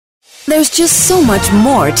There's just so much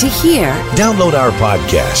more to hear. Download our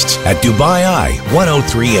podcasts at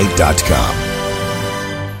DubaiI1038.com.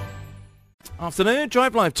 Afternoon.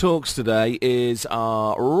 Drive Live Talks today is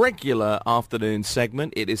our regular afternoon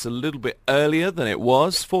segment. It is a little bit earlier than it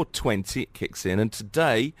was. 4:20 it kicks in, and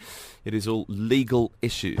today it is all legal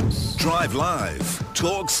issues. Drive Live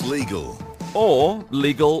Talks Legal. Or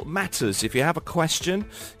legal matters. If you have a question,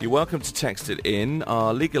 you're welcome to text it in.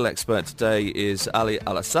 Our legal expert today is Ali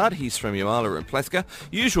Al-Assad. He's from Yamala and Pleska.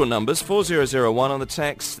 Usual numbers, 4001 on the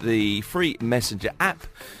text, the free messenger app,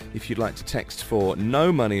 if you'd like to text for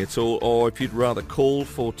no money at all, or if you'd rather call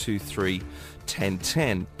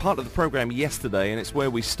 423-1010. Part of the programme yesterday, and it's where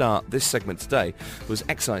we start this segment today, was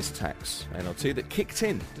excise tax, NLT, that kicked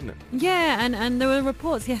in, didn't it? Yeah, and there were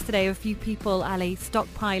reports yesterday of a few people, Ali,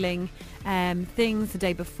 stockpiling things the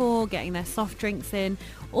day before, getting their soft drinks in,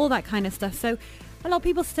 all that kind of stuff. So a lot of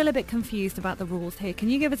people still a bit confused about the rules here.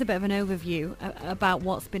 Can you give us a bit of an overview about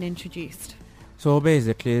what's been introduced? So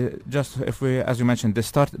basically, just if we, as you mentioned, the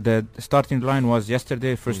starting line was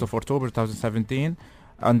yesterday, 1st of October 2017.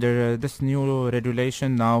 Under this new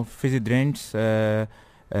regulation now, fizzy drinks,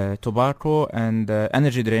 tobacco and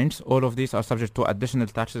energy drinks, all of these are subject to additional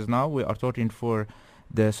taxes now. We are talking for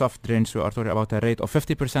the soft drinks, we are talking about a rate of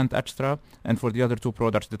 50% extra, and for the other two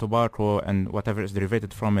products, the tobacco and whatever is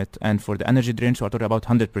derivated from it, and for the energy drinks, we are talking about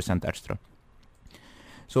 100% extra.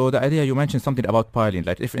 So the idea, you mentioned something about piling,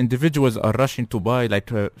 like if individuals are rushing to buy,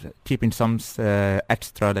 like keeping some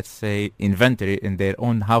extra, let's say, inventory in their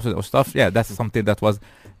own houses or stuff, yeah, that's something that was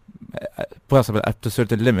possible up to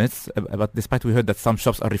certain limits, but despite we heard that some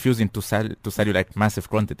shops are refusing to sell you like massive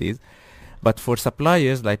quantities. But for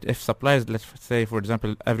suppliers, like if suppliers, let's say, for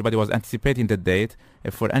example, everybody was anticipating the date,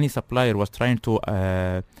 if for any supplier was trying to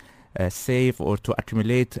save or to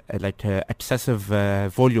accumulate excessive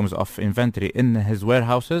volumes of inventory in his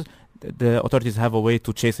warehouses, the authorities have a way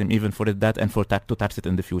to chase him even for that and for to tax it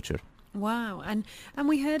in the future. Wow, and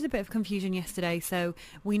we heard a bit of confusion yesterday. So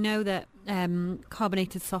we know that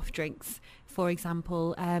carbonated soft drinks, for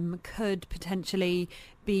example, could potentially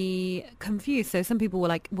be confused. So some people were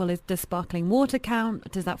like, well, does sparkling water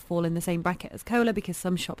count? Does that fall in the same bracket as cola? Because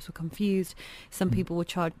some shops were confused. Some people were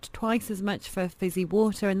charged twice as much for fizzy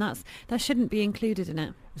water, and that shouldn't be included in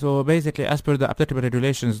it. So basically, as per the applicable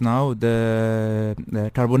regulations now, the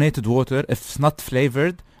carbonated water, if it's not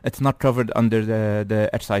flavored, it's not covered under the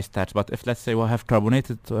excise tax. But if, let's say, we have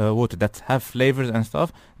carbonated water that have flavors and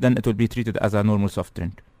stuff, then it will be treated as a normal soft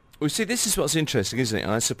drink. Well, see, this is what's interesting, isn't it?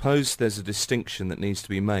 I suppose there's a distinction that needs to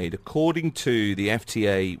be made. According to the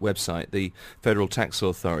FTA website, the Federal Tax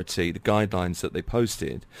Authority, the guidelines that they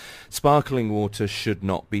posted, sparkling water should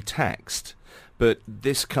not be taxed. But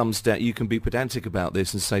this comes down, you can be pedantic about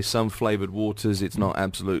this and say some flavoured waters, it's not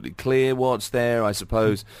absolutely clear what's there. I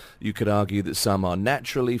suppose you could argue that some are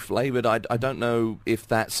naturally flavoured. I don't know if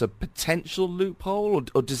that's a potential loophole,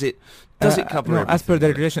 or does it cover everything? As per the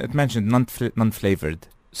regulation, it mentioned non-flavoured.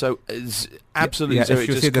 So it's absolutely yeah, zero. If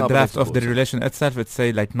you see the draft of the regulation itself, it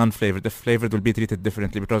say like non-flavored. The flavored will be treated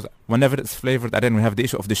differently because whenever it's flavored, then we have the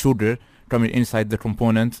issue of the sugar coming inside the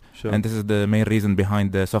components, and this is the main reason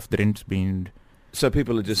behind the soft drinks being. So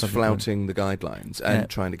people are just flouting the guidelines and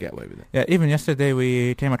trying to get away with it. Yeah, even yesterday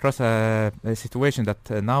we came across a situation that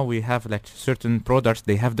now we have like certain products,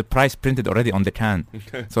 they have the price printed already on the can.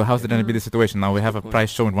 So how's it going to be the situation? Now we have a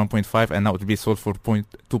price showing 1.5 and now it will be sold for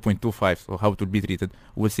 2.25. So how it will be treated,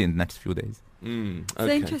 we'll see in the next few days. It's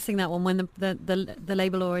interesting that one when the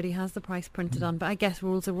label already has the price printed on, but I guess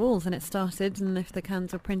rules are rules and it started, and if the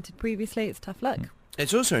cans were printed previously, it's tough luck.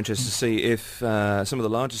 It's also interesting to see if some of the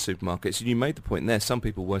larger supermarkets, and you made the point there, some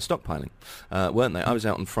people were stockpiling, weren't they? I was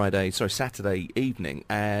out on Saturday evening,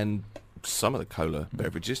 and some of the cola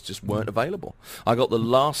beverages just weren't available. I got the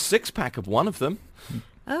last 6-pack of one of them.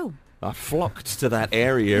 Oh. I flocked to that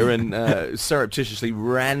area and surreptitiously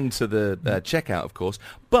ran to the checkout, of course.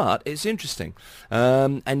 But it's interesting.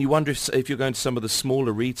 And you wonder if you're going to some of the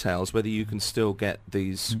smaller retails, whether you can still get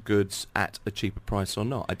these goods at a cheaper price or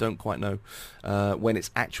not. I don't quite know when it's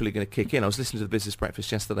actually going to kick in. I was listening to the Business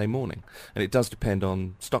Breakfast yesterday morning, and it does depend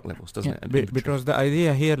on stock levels, doesn't it? Because the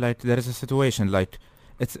idea here, like, there is a situation, like,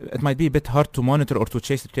 it might be a bit hard to monitor or to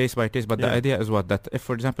chase it case by case, but the idea is that if,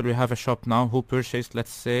 for example, we have a shop now who purchased, let's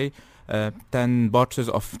say, 10 boxes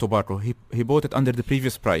of tobacco. He bought it under the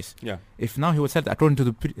previous price. Yeah. If now he would sell it according to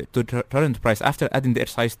the current price after adding the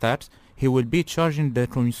excise tax, he will be charging the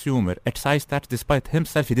consumer excise tax despite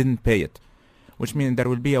himself he didn't pay it, which means there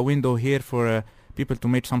will be a window here for people to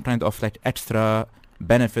make some kind of like extra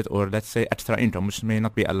benefit or let's say extra income, which may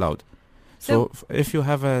not be allowed. So if you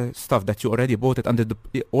have stuff that you already bought it under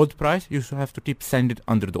the old price, you should have to keep selling it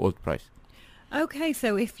under the old price. Okay,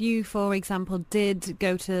 so if you, for example, did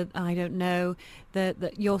go to, I don't know,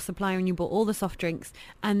 your supplier and you bought all the soft drinks,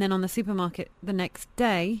 and then on the supermarket the next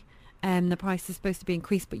day, the price is supposed to be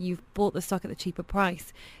increased, but you've bought the stock at the cheaper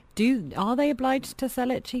price, are they obliged to sell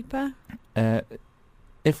it cheaper?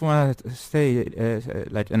 If we want to stay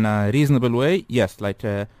like in a reasonable way, yes. Like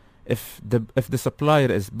if the supplier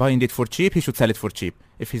is buying it for cheap, he should sell it for cheap.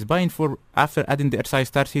 If he's buying for after adding the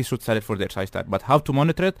excise tax, he should sell it for the excise tax. But how to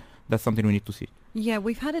monitor it, that's something we need to see. Yeah,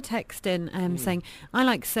 we've had a text in saying, I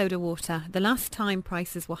like soda water. The last time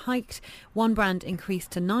prices were hiked, one brand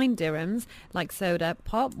increased to 9 dirhams, like soda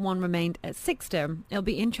pop, one remained at 6 dirham. It'll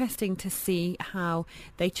be interesting to see how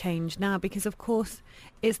they change now, because of course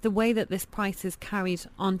it's the way that this price is carried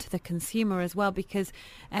on to the consumer as well, because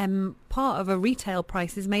part of a retail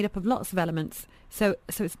price is made up of lots of elements. So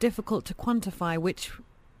it's difficult to quantify which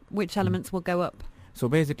elements will go up. So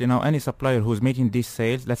basically now any supplier who's making these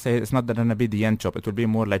sales, let's say it's not going to be the end shop, it will be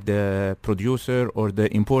more like the producer or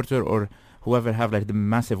the importer or whoever have like the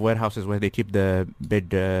massive warehouses where they keep the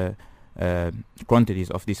big quantities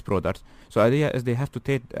of these products. So the idea is they have to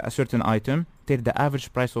take a certain item, take the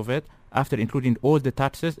average price of it after including all the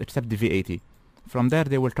taxes except the VAT. From there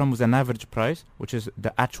they will come with an average price, which is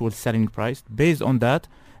the actual selling price. Based on that,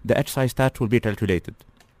 the excise tax will be calculated.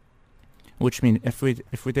 Which means if we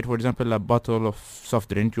take, for example, a bottle of soft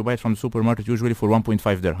drink, you buy it from the supermarket usually for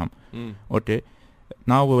 1.5 dirham. Okay.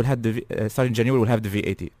 Now we will have starting January we'll have the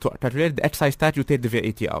VAT. To calculate the excise tax, you take the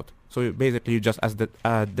VAT out. So basically you just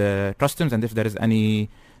add the customs, and if there is any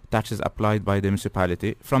taxes applied by the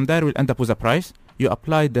municipality. From there we'll end up with a price. You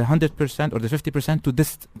apply the 100% or the 50% to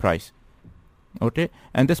this price. Okay,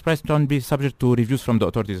 and this price can be subject to reviews from the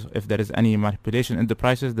authorities. If there is any manipulation in the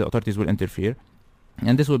prices, the authorities will interfere.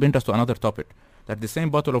 And this will bring us to another topic, that the same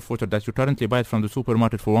bottle of water that you currently buy from the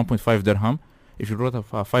supermarket for 1.5 dirham, if you go to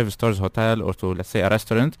a 5-star hotel or to, let's say, a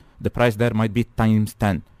restaurant, the price there might be times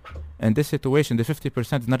 10. In this situation, the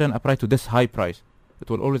 50% is not going to apply to this high price. It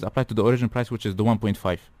will always apply to the original price, which is the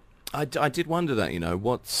 1.5. I did wonder that,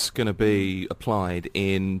 what's going to be applied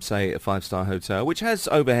in, say, a 5-star hotel, which has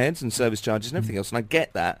overheads and service charges and everything else, and I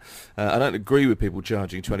get that. I don't agree with people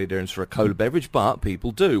charging 20 dirhams for a cola beverage, but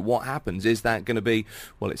people do. What happens? Is that going to be,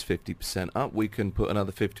 well, it's 50% up, we can put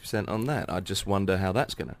another 50% on that? I just wonder how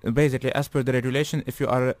that's going to... Basically, as per the regulation, if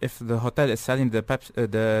the hotel is selling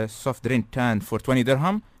the soft drink can for 20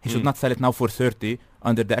 dirham, he should not sell it now for 30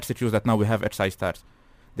 under the excuse that now we have excise tax.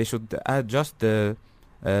 They should add just the...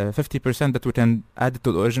 50% that we can add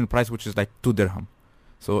to the original price, which is like 2 dirham.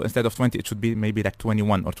 So instead of 20, it should be maybe like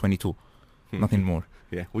 21 or 22. Nothing more.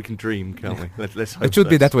 Yeah, we can dream, can't we? Let's hope it should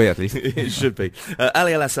be that way at least. It should be.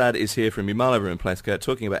 Ali Al-Assad is here from Yamala in Pleska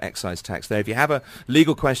talking about excise tax there. If you have a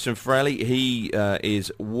legal question for Ali, he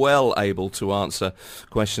is well able to answer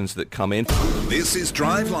questions that come in. This is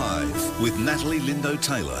Drive Live with Natalie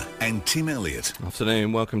Lindo-Taylor and Tim Elliott.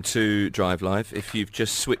 Afternoon, welcome to Drive Live. If you've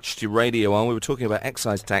just switched your radio on, we were talking about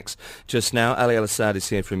excise tax just now. Ali Al-Assad is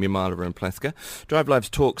here from Yamala in Pleska. Drive Live's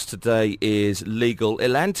talks today is legal.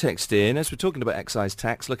 Ilan texted in, as we're talking about excise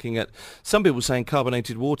tax, looking at some people saying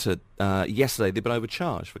carbonated water. Yesterday they've been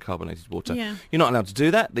overcharged for carbonated water. Yeah. You're not allowed to do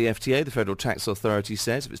that. The FTA, the Federal Tax Authority,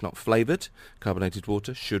 says if it's not flavoured, carbonated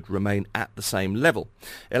water should remain at the same level.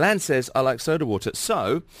 Ilan says, I like soda water.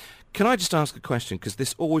 So can I just ask a question, because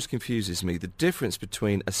this always confuses me, the difference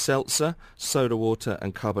between a seltzer, soda water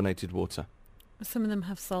and carbonated water? Some of them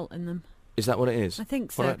have salt in them. Is that what it is? I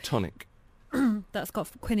think so. What about tonic? That's got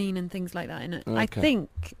quinine and things like that in it. Okay. I think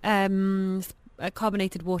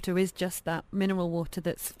carbonated water is just that mineral water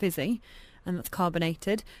that's fizzy and that's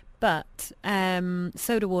carbonated, but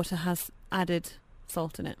soda water has added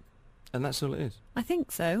salt in it. And that's all it is? I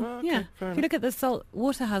think so. Oh, okay, yeah. fair If you look at the salt,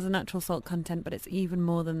 water has a natural salt content, but it's even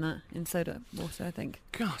more than that in soda water, I think.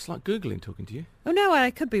 God, it's like Googling talking to you. Oh no, I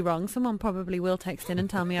could be wrong. Someone probably will text in and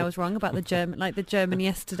tell me I was wrong about the German, like the German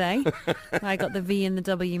yesterday. I got the V and the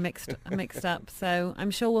W mixed up, so I'm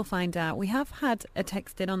sure we'll find out. We have had a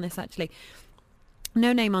text in on this actually.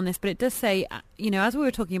 No name on this, but it does say, as we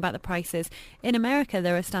were talking about the prices, in America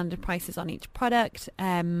there are standard prices on each product,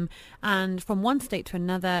 and from one state to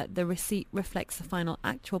another, the receipt reflects the final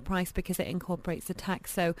actual price because it incorporates the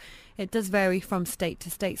tax. So it does vary from state to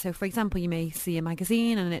state. So, for example, you may see a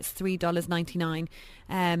magazine and it's $3.99,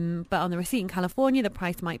 but on the receipt in California, the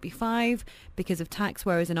price might be $5 because of tax,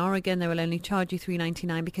 whereas in Oregon, they will only charge you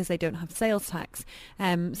 $3.99 because they don't have sales tax.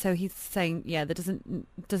 So he's saying, there doesn't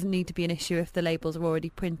need to be an issue if the labels are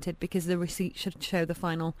already printed, because the receipt should to show the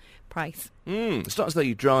final price. It's not as though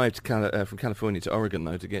you drive to from California to Oregon,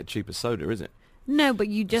 though, to get cheaper soda, is it? No, but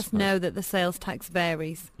you just know that the sales tax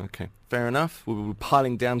varies. Okay, fair enough. We'll be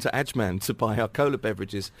piling down to Ajman to buy our cola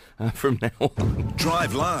beverages from now on.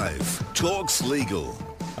 Drive Live talks legal.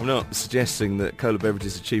 I'm not suggesting that cola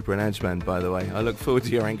beverages are cheaper in Ajman, by the way. I look forward to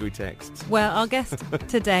your angry texts. Well, our guest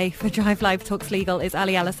today for Drive Live Talks Legal is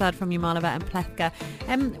Ali Al-Assad from Yamalova and Plethka.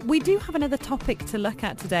 We do have another topic to look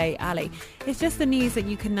at today, Ali. It's just the news that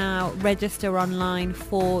you can now register online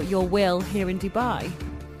for your will here in Dubai.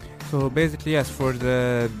 So basically, yes, for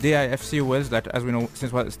the DIFC wills, that as we know,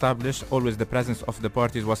 since was established, always the presence of the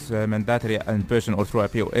parties was mandatory in person or through a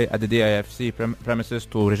POA at the DIFC premises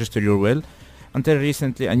to register your will. Until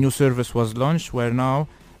recently, a new service was launched where now,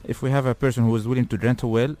 if we have a person who is willing to rent a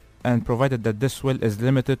will, and provided that this will is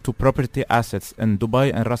limited to property assets in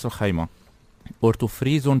Dubai and Ras Al Khaimah, or to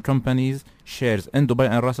free zone companies' shares in Dubai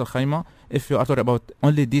and Ras Al Khaimah, if you are talking about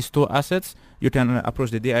only these two assets, you can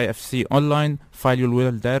approach the DIFC online, file your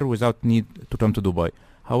will there without need to come to Dubai.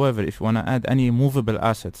 However, if you want to add any movable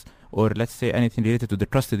assets, or let's say anything related to the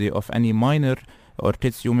custody of any minor or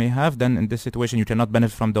kids you may have, then in this situation you cannot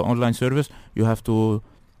benefit from the online service. You have to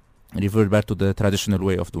revert back to the traditional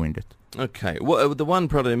way of doing it. Okay. Well, the one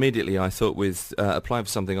problem immediately I thought with applying for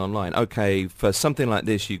something online, okay, for something like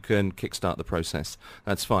this you can kickstart the process.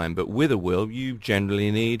 That's fine. But with a will, you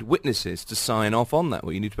generally need witnesses to sign off on that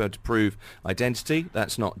will. You need to be able to prove identity.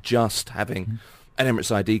 That's not just having an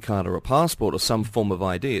Emirates ID card or a passport or some form of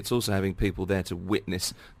ID. It's also having people there to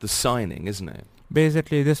witness the signing, isn't it?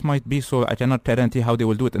 Basically, this might be so. I cannot guarantee how they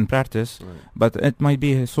will do it in practice, but it might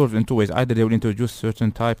be solved in two ways. Either they will introduce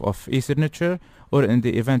certain type of e-signature, or in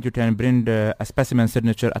the event you can bring a specimen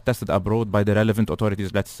signature attested abroad by the relevant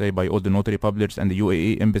authorities, let's say by all the notary publics and the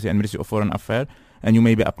UAE Embassy and Ministry of Foreign Affairs, and you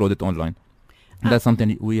maybe upload it online. That's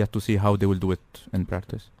something we have to see how they will do it in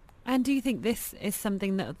practice. And do you think this is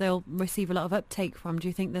something that they'll receive a lot of uptake from? Do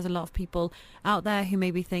you think there's a lot of people out there who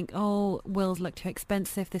maybe think, oh, wills look too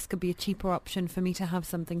expensive, this could be a cheaper option for me to have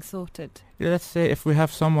something sorted? Yeah, let's say if we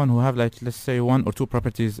have someone who have, like, let's say 1 or 2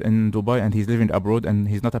 properties in Dubai and he's living abroad and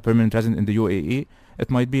he's not a permanent resident in the UAE,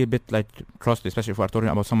 it might be a bit like costly, especially if we're talking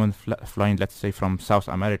about someone flying, let's say, from South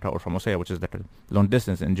America or from Osea, which is like a long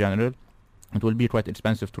distance in general. It will be quite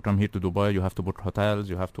expensive to come here to Dubai. You have to book hotels,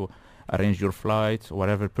 you have to arrange your flights,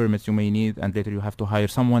 whatever permits you may need, and later you have to hire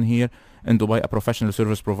someone here in Dubai, a professional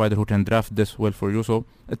service provider who can draft this will for you. So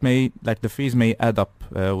it may, like, the fees may add up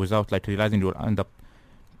without, like, realizing you'll end up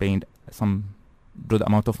paying some good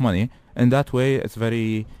amount of money. In that way, it's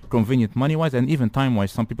very convenient money-wise and even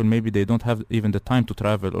time-wise. Some people, maybe they don't have even the time to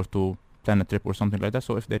travel or to plan a trip or something like that.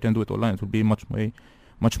 So if they can do it online, it will be much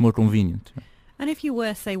more convenient. And if you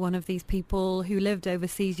were, say, one of these people who lived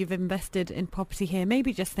overseas, you've invested in property here,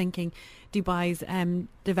 maybe just thinking Dubai's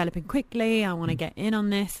developing quickly, I want to get in on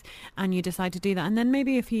this, and you decide to do that. And then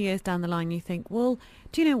maybe a few years down the line you think, well,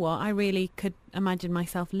 do you know what? I really could imagine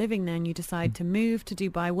myself living there, and you decide to move to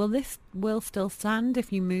Dubai. Will this will still stand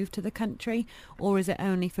if you move to the country, or is it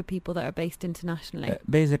only for people that are based internationally?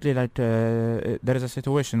 Basically, like, there is a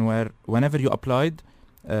situation where whenever you applied,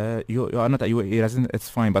 you are not a UAE resident, it's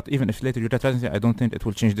fine. But even if later you get residency, I don't think it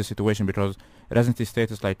will change the situation, because residency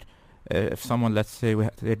status, like, if someone, let's say, we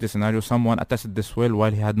take this scenario, someone attested this will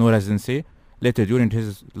while he had no residency, later during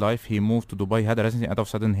his life he moved to Dubai, he had a residency, and all of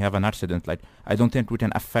a sudden he have an accident. Like, I don't think we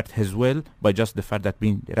can affect his will by just the fact that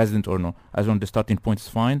being resident or no. As long as the starting point is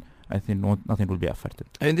fine, I think nothing will be affected.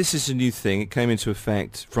 And this is a new thing. It came into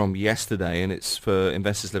effect from yesterday, and it's for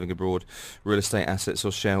investors living abroad, real estate assets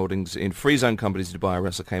or shareholdings in free zone companies in Dubai or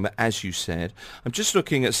Ras Al Khaimah, as you said. I'm just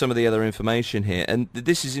looking at some of the other information here, and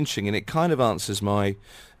this is interesting, and it kind of answers my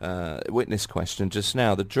witness question just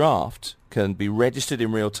now. The draft can be registered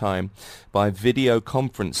in real time by video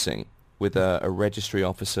conferencing with a registry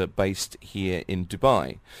officer based here in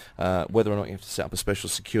Dubai. Whether or not you have to set up a special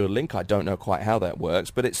secure link, I don't know quite how that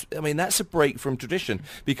works, but that's a break from tradition,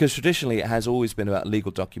 because traditionally it has always been about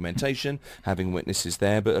legal documentation, having witnesses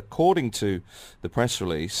there, but according to the press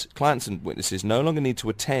release, clients and witnesses no longer need to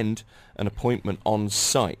attend an appointment on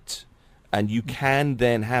site, and you can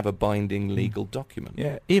then have a binding legal document.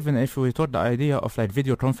 Yeah, even if we thought the idea of, like,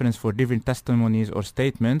 video conference for giving testimonies or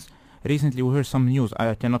statements, recently we heard some news,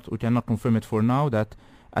 we cannot confirm it for now, that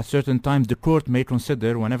at certain time the court may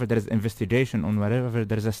consider, whenever there is investigation or wherever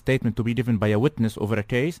there is a statement to be given by a witness over a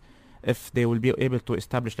case, if they will be able to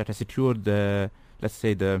establish that a secured, let's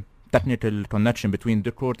say, the technical connection between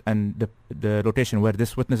the court and the location where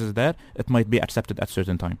this witness is there, it might be accepted at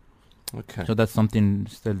certain time. Okay. So that's something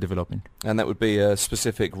still developing. And that would be a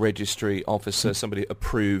specific registry officer, somebody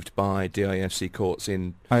approved by DIFC courts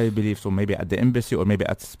in... I believe so. Maybe at the embassy or maybe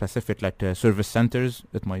at specific service centers,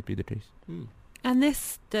 it might be the case. And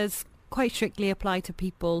this does quite strictly apply to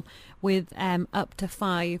people with up to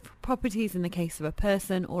 5 properties in the case of a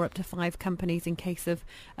person, or up to 5 companies in case of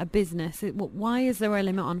a business. Why is there a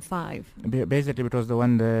limit on 5? Basically, because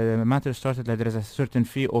when the matter started, there is a certain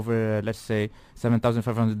fee over, let's say,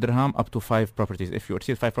 7,500 dirham up to 5 properties. If you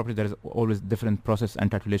exceed 5 properties, there is always different process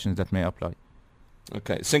and calculations that may apply.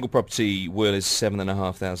 Okay, single property will is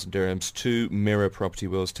 7,500 dirhams. 2 mirror property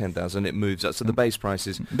wills 10,000. It moves up, so the base price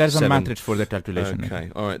is. There's a matrix for the calculation. Okay,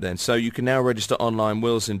 all right then. So you can now register online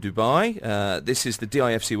wills in Dubai. This is the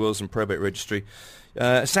DIFC Wills and Probate Registry.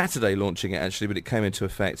 Saturday launching it actually, but it came into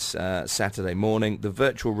effect Saturday morning. The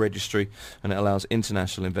virtual registry, and it allows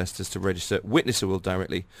international investors to register, witness a will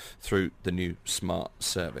directly through the new smart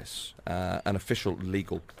service, an official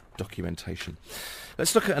legal documentation.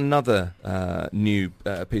 Let's look at another new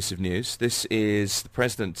piece of news. This is the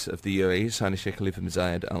President of the UAE, His Highness Sheikh Khalifa bin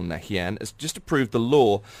Zayed Al Nahyan, has just approved the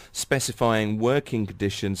law specifying working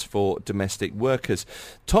conditions for domestic workers.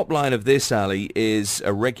 Top line of this, Ali, is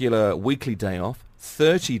a regular weekly day off,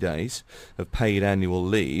 30 days of paid annual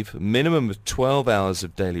leave, minimum of 12 hours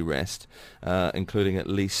of daily rest, including at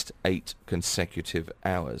least 8 consecutive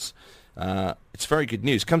hours. It's very good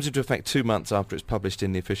news. Comes into effect 2 months after it's published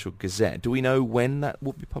in the official Gazette. Do we know when that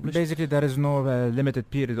will be published? Basically, there is no limited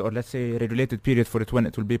period, or let's say regulated period for it when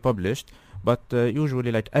it will be published. But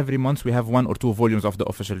usually, every month, we have 1 or 2 volumes of the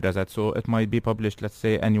official Gazette. So it might be published, let's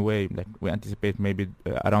say, anyway. We anticipate maybe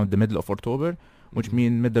around the middle of October, which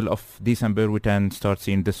means middle of December we can start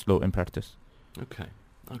seeing this law in practice. Okay.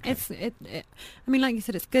 I mean, like you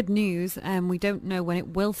said, it's good news. We don't know when it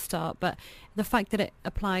will start, but the fact that it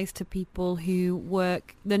applies to people who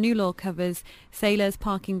work, the new law covers sailors,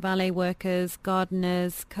 parking valet workers,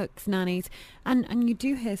 gardeners, cooks, nannies, and you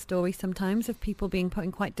do hear stories sometimes of people being put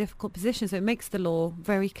in quite difficult positions. So it makes the law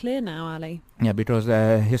very clear now, Ali. Yeah, because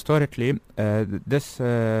historically, this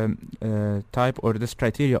type or this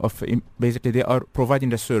criteria of basically they are providing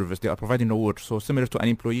the service, they are providing the work, so similar to an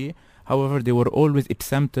employee. However, they were always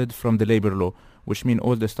exempted from the labor law, which means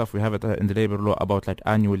all the stuff we have in the labor law about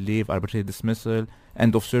annual leave, arbitrary dismissal,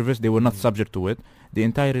 end of service, they were not subject to it. The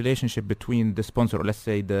entire relationship between the sponsor, or let's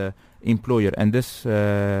say the employer, and this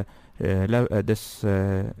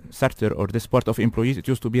sector or this part of employees, it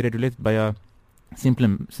used to be regulated by a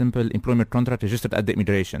simple employment contract registered at the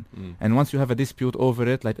immigration. And once you have a dispute over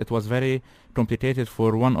it, it was very complicated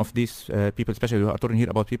for one of these people, especially we are talking here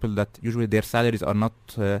about people that usually their salaries are not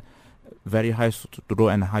very high, so to go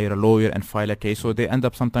and hire a lawyer and file a case. So they end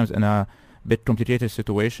up sometimes in a bit complicated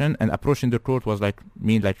situation, and approaching the court was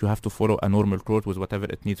you have to follow a normal court with whatever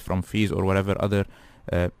it needs from fees or whatever other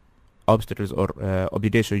obstacles or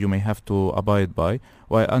obligations you may have to abide by.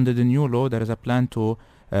 While under the new law, there is a plan to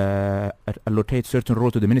allocate certain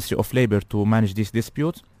role to the Ministry of Labor to manage these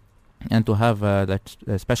disputes, and to have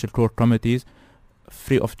special court committees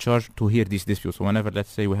free of charge to hear these disputes. So whenever, let's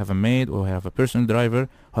say, we have a maid or we have a personal driver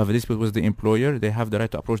who have a dispute with the employer, they have the right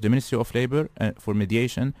to approach the Ministry of Labor for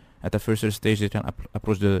mediation. At the first stage, they can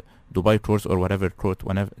approach the Dubai courts or whatever court,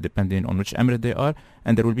 whenever, depending on which emirate they are,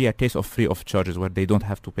 and there will be a case of free of charges where they don't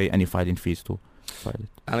have to pay any filing fees to file it.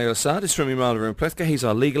 Ali Al-Assad is from Imala in Plethka. He's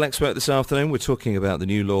our legal expert this afternoon. We're talking about the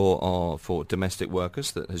new law for domestic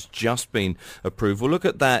workers that has just been approved. We'll look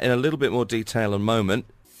at that in a little bit more detail in a moment.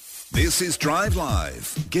 This is Drive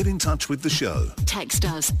Live. Get in touch with the show. Text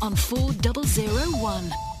us on 4001.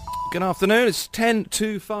 Good afternoon. It's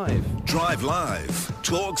 10:05. Drive Live.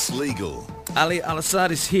 Talks legal. Ali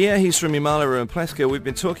Al-Assad is here. He's from Imala and Plethka. We've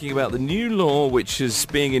been talking about the new law which is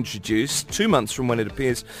being introduced 2 months from when it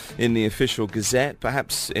appears in the official Gazette.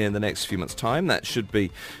 Perhaps in the next few months' time that should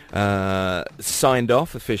be signed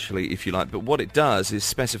off officially, if you like. But what it does is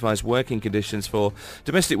specifies working conditions for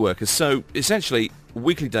domestic workers. So essentially,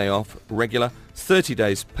 weekly day off, regular, 30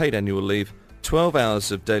 days paid annual leave, 12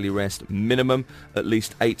 hours of daily rest minimum, at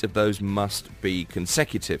least 8 of those must be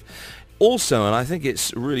consecutive. Also, and I think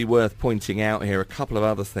it's really worth pointing out here, a couple of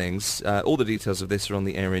other things. All the details of this are on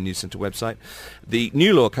the Area News Centre website. The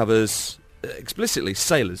new law covers explicitly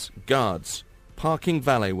sailors, guards, parking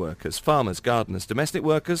valet workers, farmers, gardeners, domestic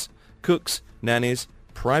workers, cooks, nannies,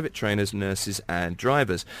 private trainers, nurses and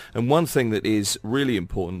drivers. And one thing that is really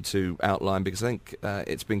important to outline, because I think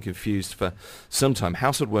it's been confused for some time,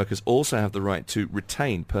 household workers also have the right to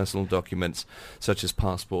retain personal documents such as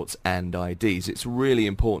passports and IDs. It's really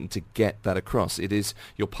important to get that across. It is,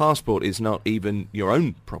 your passport is not even your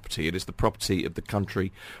own property, it is the property of the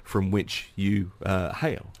country from which you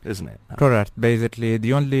hail, isn't it? Correct. Basically,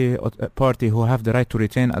 the only party who have the right to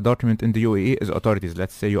retain a document in the UAE is authorities.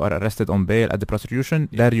 Let's say you are arrested on bail at the prosecution,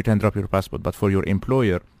 there you can drop your passport. But for your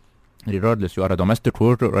employer, regardless you are a domestic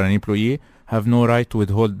worker or an employee, have no right to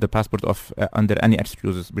withhold the passport of under any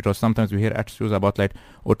excuses. Because sometimes we hear excuses about like,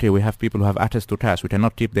 okay, we have people who have access to cash, we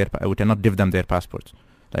cannot give them their passports.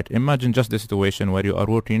 Like, imagine just the situation where you are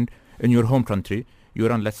working in your home country, you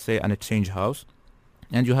run, let's say, an exchange house,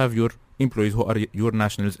 and you have your employees who are your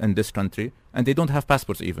nationals in this country, and they don't have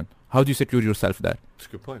passports even. How do you secure yourself there? That's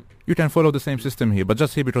a good point. You can follow the same system here, but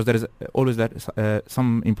just here, because there is always that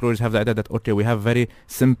some employers have the idea that, okay, we have very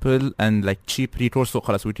simple and like cheap recourse, so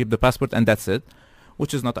khalas, we keep the passport and that's it,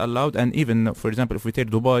 which is not allowed. And even, for example, if we take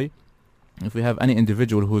Dubai, if we have any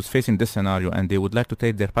individual who's facing this scenario and they would like to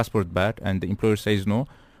take their passport back and the employer says no,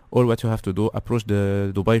 all what you have to do, approach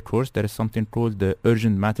the Dubai courts. There is something called the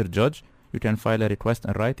urgent matter judge. You can file a request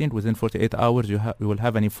in writing. Within 48 hours, you will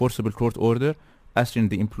have an enforceable court order asking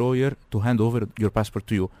the employer to hand over your passport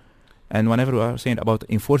to you. And whenever we are saying about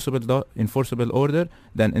enforceable order,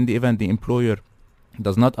 then in the event the employer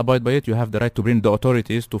does not abide by it, you have the right to bring the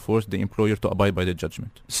authorities to force the employer to abide by the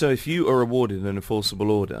judgment. So if you are awarded an enforceable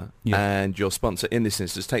order, yes, and your sponsor, in this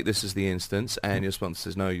instance, take this as the instance, and your sponsor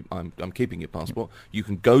says, no, I'm keeping your passport, you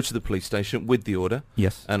can go to the police station with the order,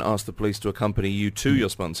 yes, and ask the police to accompany you to your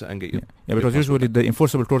sponsor and get your because usually the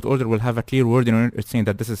enforceable court order will have a clear wording on it saying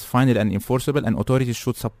that this is final and enforceable, and authorities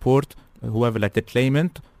should support whoever, like the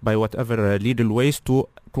claimant, by whatever legal ways to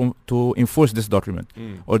enforce this document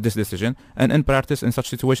or this decision. And in practice, in such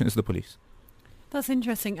situation, is the police. That's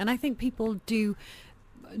interesting. And I think people do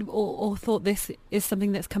or thought this is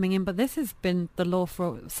something that's coming in, but this has been the law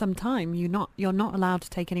for some time. You're not allowed to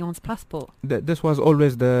take anyone's passport. This was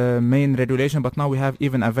always the main regulation, but now we have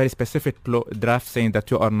even a very specific draft saying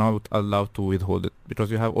that you are not allowed to withhold it,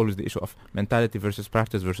 because you have always the issue of mentality versus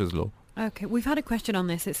practice versus law. Okay, we've had a question on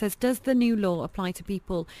this. It says, does the new law apply to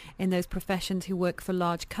people in those professions who work for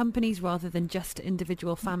large companies rather than just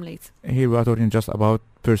individual families? Here we are talking just about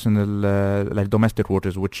personal, like domestic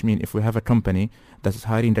workers, which mean if we have a company that is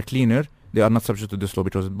hiring a cleaner, they are not subject to this law,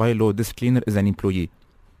 because by law this cleaner is an employee,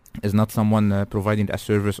 is not someone providing a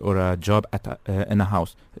service or a job at in a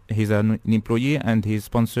house. He's an employee and he's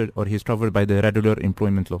sponsored or he's covered by the regular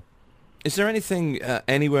employment law. Is there anything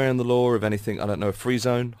anywhere in the law of anything, I don't know, a free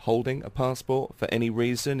zone holding a passport for any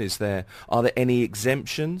reason? Are there any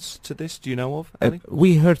exemptions to this? Do you know of, Ali?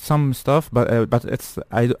 We heard some stuff, but it's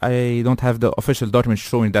I don't have the official document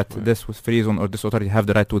showing that this was free zone or this authority have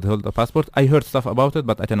the right to withhold a passport. I heard stuff about it,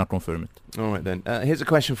 but I cannot confirm it. All right then. Here's a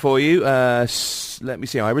question for you. Let me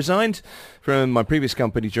see. I resigned from my previous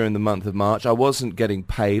company during the month of March. I wasn't getting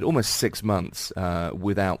paid, almost 6 months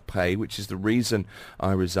without pay, which is the reason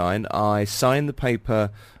I resigned. I signed the paper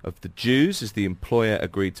of the dues as the employer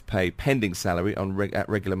agreed to pay pending salary at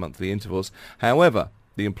regular monthly intervals. However,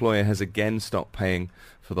 the employer has again stopped paying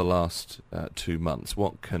for the last 2 months.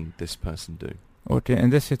 What can this person do? Okay, in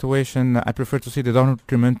this situation, I prefer to see the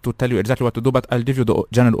document to tell you exactly what to do, but I'll give you the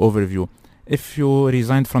general overview. If you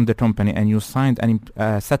resigned from the company and you signed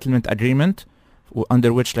a settlement agreement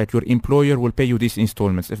under which like your employer will pay you these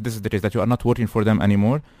installments, if this is the case that you are not working for them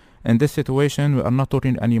anymore, in this situation we are not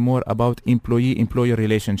talking anymore about employee-employer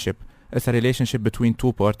relationship. It's a relationship between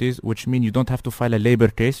two parties, which means you don't have to file a labor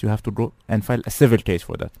case, you have to go and file a civil case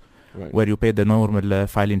for that, right, where you pay the normal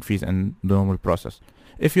filing fees and the normal process.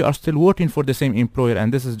 If you are still working for the same employer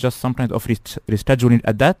and this is just some kind of rescheduling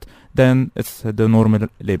at that, then it's the normal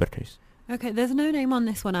labor case. Okay, there's no name on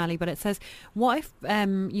this one, Ali, but it says, what if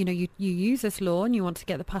you use this law and you want to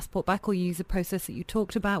get the passport back, or you use the process that you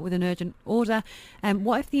talked about with an urgent order,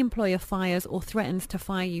 what if the employer fires or threatens to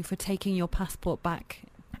fire you for taking your passport back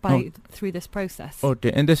through this process?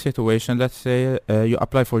 Okay, in this situation, let's say you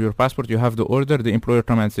apply for your passport, you have the order, the employer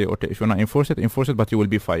come and say, okay, if you not enforce it, but you will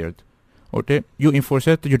be fired. Okay, you enforce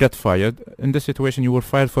it, you get fired. In this situation, you were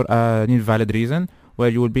fired for an invalid reason, where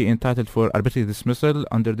you will be entitled for arbitrary dismissal.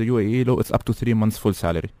 Under the UAE law, it's up to 3 months full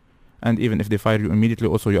salary. And even if they fire you immediately,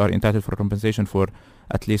 also you are entitled for compensation for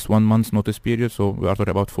at least 1 month's notice period. So we are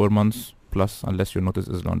talking about 4 months plus, unless your notice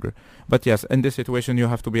is longer. But yes, in this situation, you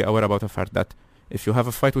have to be aware about the fact that if you have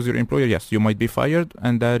a fight with your employer, yes, you might be fired,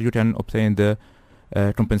 and there you can obtain the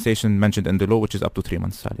compensation mentioned in the law, which is up to 3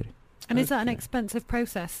 months salary. And is that an expensive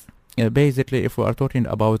process? Basically, if we are talking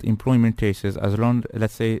about employment cases, as long,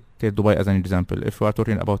 let's say, take Dubai as an example, if we are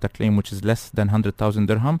talking about a claim which is less than 100,000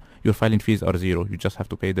 dirham, your filing fees are zero. You just have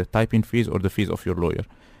to pay the typing fees or the fees of your lawyer.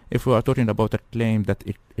 If we are talking about a claim that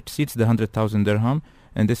it exceeds the 100,000 dirham,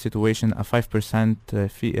 in this situation, a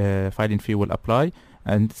 5% filing fee will apply,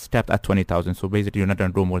 and it's capped at 20,000. So basically, you're not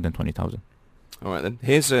going to draw more than 20,000. All right, then.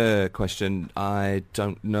 Here's a question. I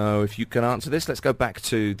don't know if you can answer this. Let's go back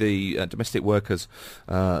to the domestic workers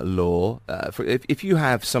law. If you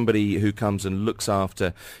have somebody who comes and looks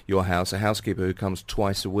after your house, a housekeeper who comes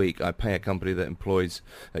twice a week, I pay a company that employs,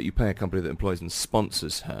 you pay a company that employs and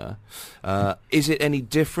sponsors her. Is it any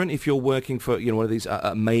different if you're working for one of these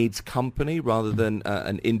a maid's company rather than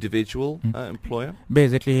an individual employer?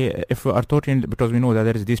 Basically, if we are talking, because we know that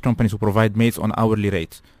there is these companies who provide maids on hourly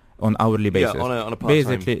rates. On hourly basis. Yeah, on a part-time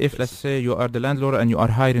basically, if basis. let's say you are the landlord and you are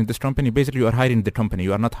hiring this company, basically you are hiring the company.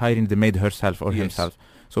 You are not hiring the maid herself or himself.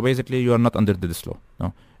 So basically, you are not under this law.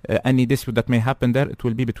 No, any dispute that may happen there, it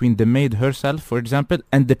will be between the maid herself, for example,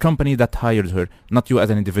 and the company that hired her, not you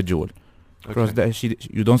as an individual. Because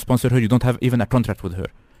you don't sponsor her, you don't have even a contract with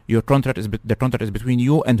her. Your contract is the contract is between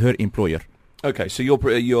you and her employer. Okay, so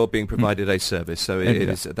you're being provided a service, so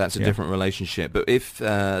that's a different relationship. But if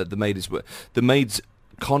the maid's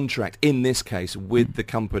contract in this case with the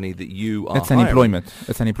company that you are It's an employment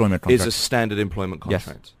contract. Is a standard employment contract.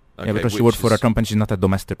 Yes. Okay, yeah, because she works for a company, she's not a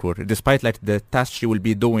domestic worker. Despite like the task she will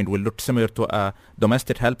be doing will look similar to a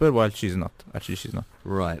domestic helper, while she's not. Actually, she's not.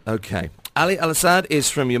 Right, okay. Ali Al-Assad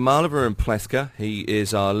is from Yamalova and Plethka. He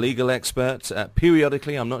is our legal expert.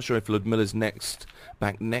 Periodically, I'm not sure if Ludmila's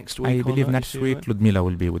back next week. I believe next week Ludmila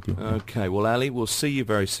will be with you. Okay, well, Ali, we'll see you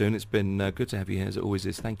very soon. It's been good to have you here, as it always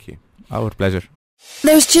is. Thank you. Our pleasure.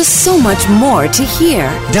 There's just so much more to hear.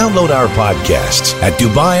 Download our podcasts at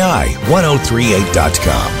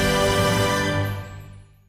DubaiEye1038.com.